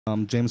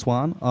James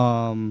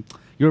Wan.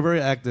 You were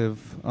very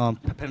active,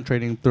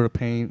 penetrating through the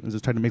paint and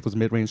just trying to make those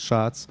mid-range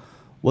shots.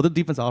 What did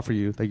the defense offer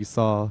you that you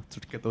saw to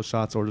get those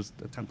shots or just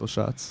attempt those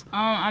shots?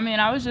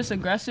 I was just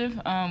aggressive.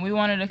 We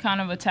wanted to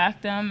kind of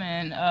attack them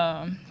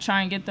and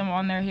try and get them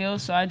on their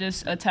heels. So I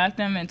just attacked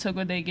them and took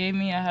what they gave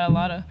me. I had a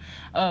lot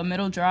of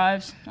middle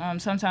drives,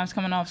 sometimes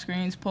coming off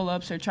screens,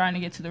 pull-ups, or trying to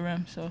get to the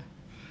rim.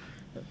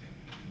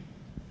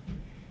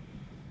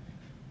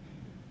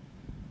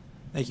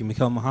 Thank you,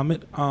 Mikhail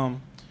Muhammad.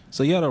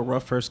 So you had a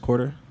rough first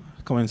quarter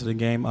coming into the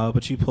game,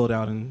 but you pulled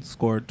out and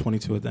scored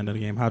 22 at the end of the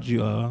game. How did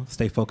you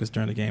stay focused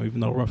during the game, even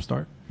though a rough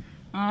start?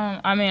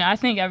 I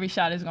think every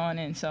shot is going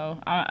in. So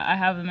I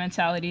have the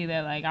mentality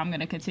that, like, I'm going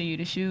to continue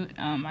to shoot.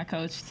 My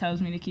coach tells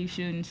me to keep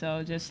shooting,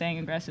 so just staying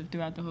aggressive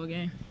throughout the whole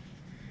game.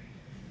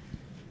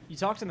 You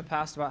talked in the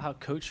past about how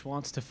Coach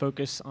wants to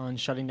focus on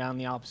shutting down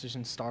the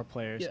opposition's star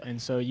players. Yeah.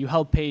 And so you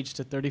held Paige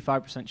to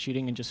 35%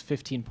 shooting and just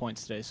 15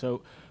 points today.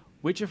 So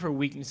which of her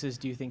weaknesses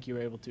do you think you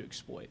were able to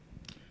exploit?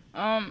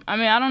 I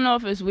don't know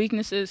if it's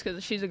weaknesses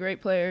because she's a great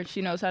player.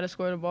 She knows how to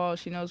score the ball.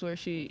 She knows where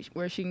she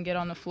can get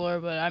on the floor.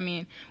 But,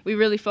 we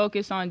really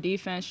focus on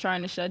defense,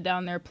 trying to shut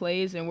down their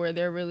plays and where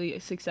they're really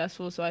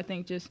successful. So I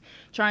think just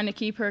trying to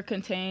keep her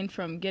contained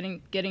from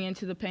getting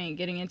into the paint,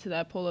 getting into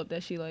that pull-up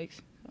that she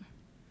likes.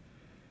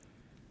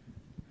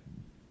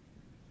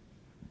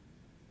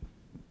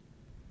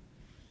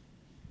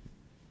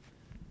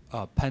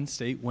 Penn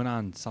State went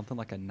on something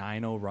like a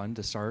 9-0 run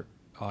to start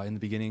in the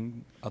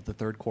beginning of the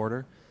third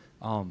quarter.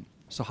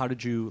 So how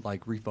did you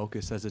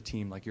refocus as a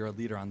team? Like, you're a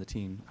leader on the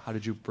team. How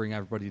did you bring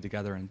everybody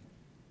together and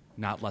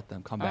not let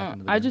them come back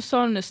into the game? I just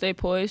told them to stay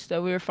poised,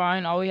 that we were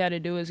fine. All we had to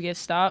do was get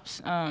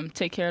stops,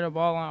 take care of the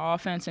ball on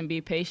offense, and be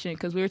patient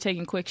because we were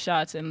taking quick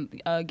shots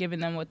and giving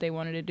them what they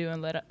wanted to do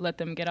and let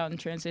them get out in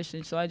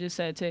transition. So I just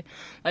said to,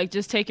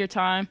 just take your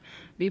time,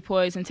 be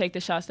poised, and take the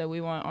shots that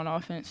we want on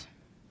offense.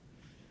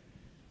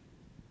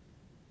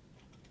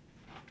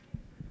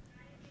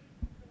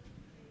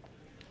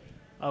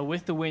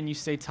 With the win, you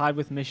stay tied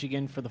with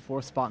Michigan for the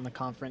 4th spot in the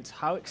conference.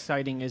 How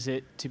exciting is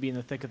it to be in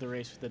the thick of the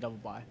race with the double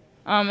bye?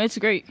 It's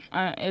great.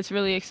 It's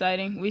really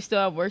exciting. We still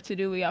have work to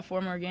do. We got 4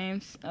 more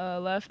games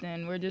left,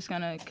 and we're just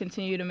going to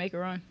continue to make a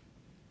run.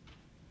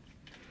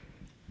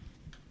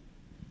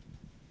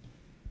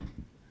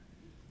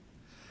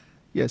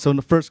 Yeah, so in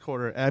the first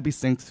quarter, Abby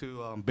sank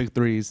 2 big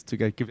threes to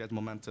give you guys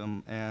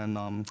momentum. And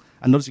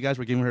I noticed you guys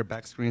were giving her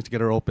back screens to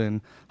get her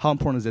open. How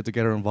important is it to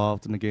get her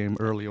involved in the game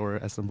early or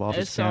as involved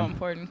as you can? It's so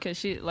important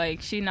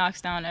because she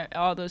knocks down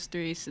all those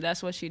threes. So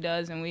that's what she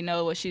does, and we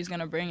know what she's going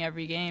to bring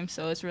every game.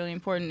 So it's really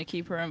important to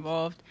keep her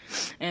involved.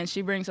 And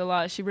she brings a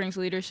lot. She brings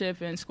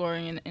leadership and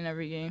scoring in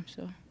every game.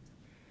 So.